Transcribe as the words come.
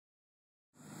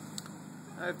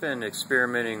I've been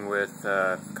experimenting with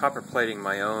copper plating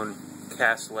my own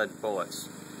cast lead bullets,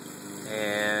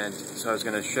 and so I was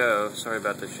going to show, sorry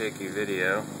about the shaky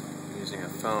video, I'm using a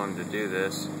phone to do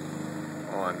this.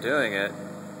 While I'm doing it,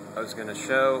 I was going to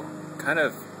show kind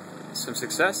of some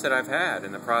success that I've had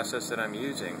in the process that I'm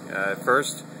using. At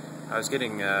first, I was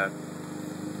getting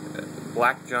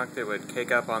black junk that would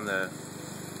cake up on the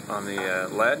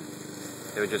lead.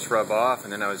 It would just rub off,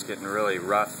 and then I was getting really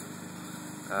rough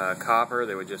copper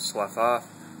that would just slough off.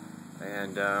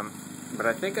 And but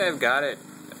I think I've got it.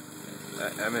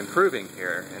 I'm improving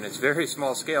here, and it's very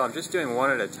small scale. I'm just doing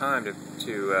one at a time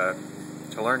to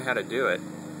learn how to do it.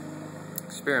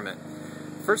 Experiment.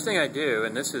 First thing I do,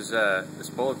 and this is this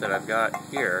bullet that I've got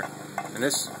here, and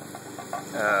this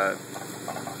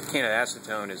can of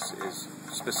acetone is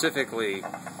specifically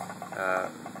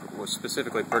was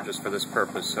specifically purchased for this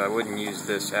purpose, so I wouldn't use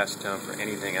this acetone for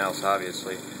anything else,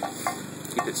 obviously.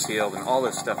 Keep it sealed and all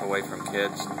this stuff away from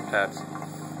kids and pets.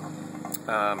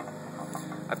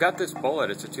 I've got this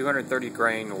bullet. It's a 230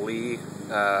 grain Lee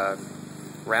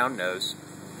round nose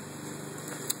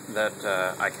that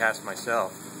I cast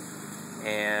myself,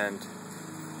 and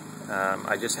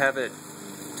I just have it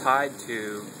tied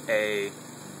to a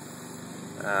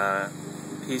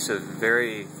piece of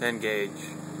very thin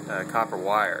gauge copper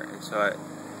wire, and so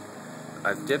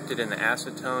I've dipped it in the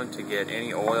acetone to get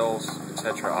any oils,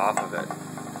 etc. off of it.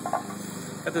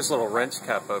 Got this little rinse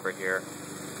cup over here.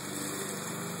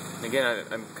 And again,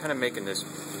 I'm kind of making this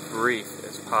brief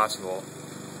as possible.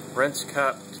 Rinse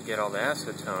cup to get all the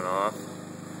acetone off.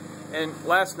 And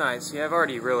last night, see, I've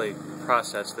already really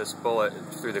processed this bullet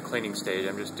through the cleaning stage.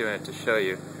 I'm just doing it to show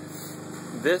you.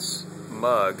 This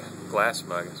mug, glass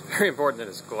mug, it's very important that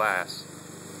it's glass,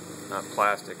 not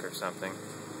plastic or something,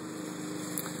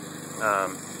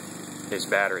 is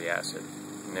battery acid.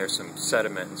 And there's some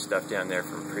sediment and stuff down there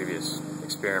from previous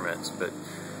experiments, but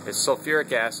it's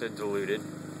sulfuric acid diluted,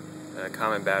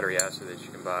 common battery acid that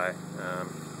you can buy.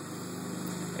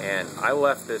 And I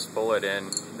left this bullet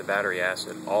in the battery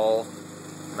acid all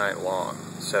night long.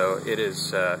 So it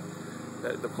is, the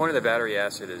point of the battery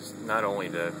acid is not only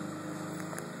to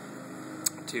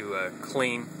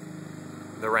clean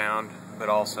the round, but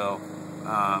also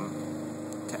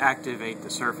to activate the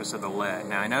surface of the lead.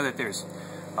 Now I know that there's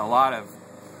a lot of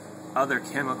other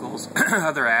chemicals,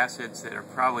 other acids that are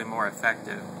probably more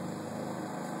effective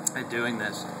at doing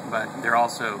this, but they're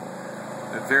also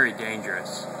very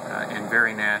dangerous and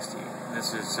very nasty.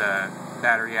 This is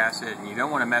battery acid, and you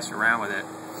don't want to mess around with it,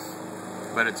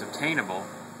 but it's obtainable,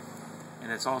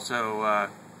 and it's also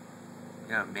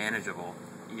manageable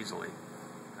easily.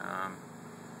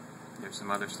 There's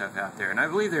some other stuff out there, and I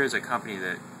believe there is a company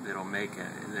that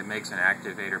makes an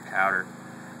activator powder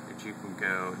that you can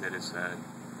go, that is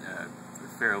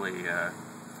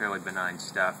fairly benign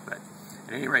stuff. But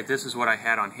at any rate, this is what I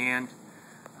had on hand.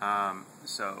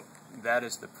 So that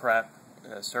is the prep,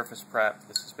 surface prep.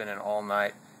 This has been an all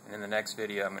night, and in the next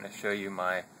video I'm going to show you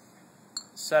my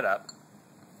setup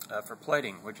for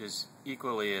plating, which is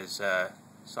equally as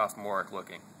sophomoric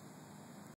looking.